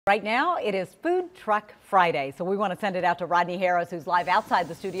Right now, it is Food Truck Friday, so we want to send it out to Rodney Harris, who's live outside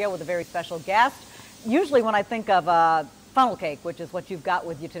the studio with a very special guest. Usually when I think of funnel cake, which is what you've got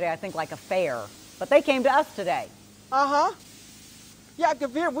with you today, I think like a fair, but they came to us today. Yeah,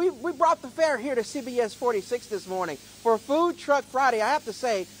 Gavir, we brought the fair here to CBS 46 this morning for Food Truck Friday. I have to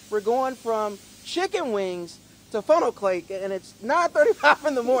say, we're going from chicken wings to funnel cake, and it's 9:35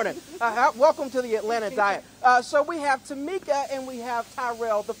 in the morning. Welcome to the Atlanta Diet. So we have Tamika and we have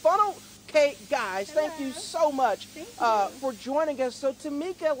Tyrell, the funnel cake guys. Thank you so much for joining us. So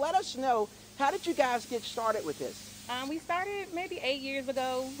Tamika, let us know, how did you guys get started with this? We started maybe 8 years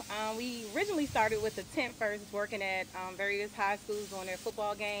ago. We originally started with the tent first, working at various high schools on their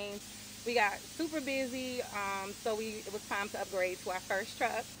football games. We got super busy, so it was time to upgrade to our first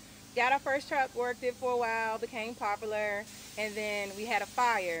truck. Got our first truck, worked it for a while, became popular, and then we had a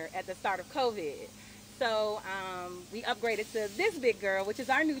fire at the start of COVID. So we upgraded to this big girl, which is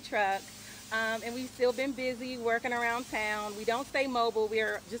our new truck, and we've still been busy working around town. We don't stay mobile,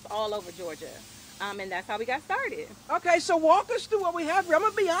 we're just all over Georgia. And that's how we got started. Okay, so walk us through what we have here. I'm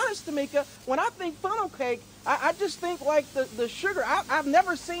gonna be honest, Tamika, when I think funnel cake, I just think like the sugar. I've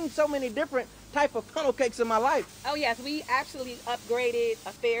never seen so many different type of funnel cakes in my life. Oh yes, we actually upgraded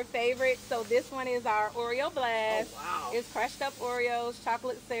a fair favorite. So this one is our Oreo Blast. Oh, wow. It's crushed up Oreos,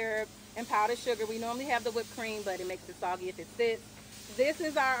 chocolate syrup, and powdered sugar. We normally have the whipped cream, but it makes it soggy if it sits. This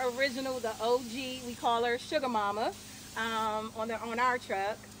is our original, the OG. We call her Sugar Mama on our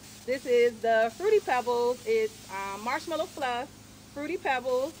truck. This is the Fruity Pebbles. It's marshmallow fluff, Fruity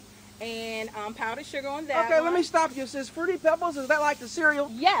Pebbles, and powdered sugar on that. Okay, one. let me stop you. It says Fruity Pebbles. Is that like the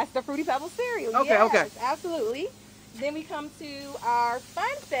cereal? Yes, the Fruity Pebbles cereal. Okay, yes, okay. Absolutely. Then we come to our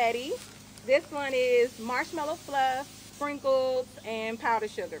Funfetti. This one is marshmallow fluff, sprinkles, and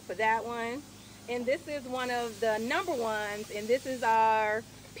powdered sugar for that one. And this is one of the number ones, and this is our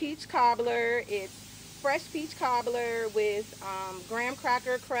peach cobbler. It's fresh peach cobbler with graham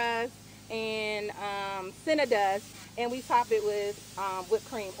cracker crust and cinnadust, and we top it with whipped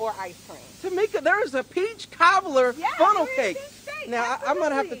cream or ice cream. Tamika, there is a peach cobbler funnel cake. Now I'm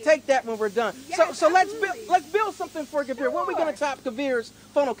gonna have to take that when we're done. Yes, so let's build something for Gavir. Sure. What are we gonna top Gavir's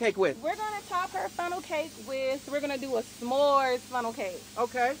funnel cake with? We're gonna top her funnel cake with. We're gonna do a s'mores funnel cake.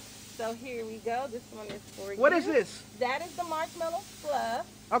 Okay. So here we go. This one is for you. What is this? That is the marshmallow fluff.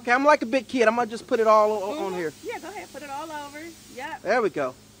 Okay, I'm like a big kid. I'm gonna just put it all on here. Yeah, go ahead, put it all over. Yep. There we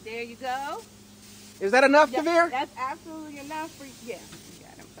go. There you go. Is that enough, Yep, Gavir? that's absolutely enough for you. Yeah, you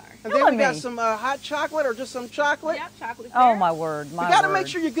got it, I'm sorry. And then we got some hot chocolate or just some chocolate. Yep, chocolate syrup. Oh, my word, my You gotta word. make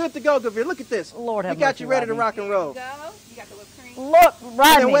sure you're good to go, Gavir. Look at this. Lord have we got mercy, you ready to Rodney. rock and roll. There you go. You got the whipped cream. Look,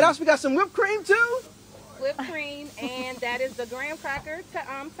 Rodney. And what else? We got some whipped cream too? Whipped cream, and that is the graham cracker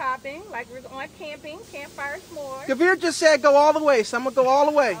topping, like we're on camping, campfire s'mores. Gavir just said go all the way, so I'm gonna go all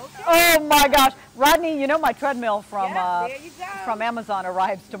the way. Oh my gosh, Rodney, you know my treadmill from there you go. from Amazon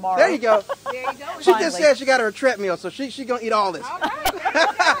arrives tomorrow. There you go. There you go. She Finally. just said she got her treadmill, so she gonna eat all this. All right, there you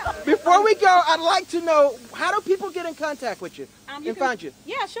go. Before we go, I'd like to know, how do people get in contact with you, You and find you?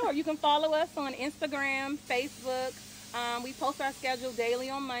 Yeah, sure. You can follow us on Instagram, Facebook. We post our schedule daily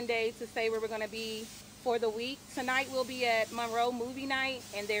on Monday to say where we're going to be for the week. Tonight we'll be at Monroe Movie Night,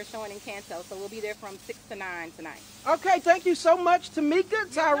 and they're showing in Canto, so we'll be there from 6 to 9 tonight. Okay, thank you so much,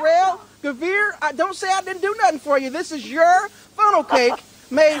 Tamika, Tyrell, Gavir. Don't say I didn't do nothing for you. This is your funnel cake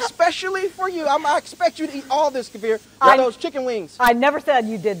made specially for you. I expect you to eat all this, Gavir, with those chicken wings. I never said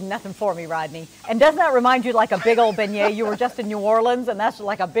you did nothing for me, Rodney. And doesn't that remind you like a big old beignet? You were just in New Orleans, and that's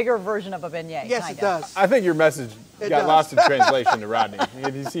like a bigger version of a beignet. Yes, kinda. it does. I think your message It got does. lost in translation to Rodney.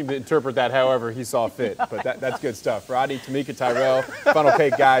 He seemed to interpret that however he saw fit, but that's good stuff. Rodney, Tamika, Tyrell, funnel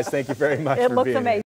cake guys, thank you very much It for looks being amazing. here.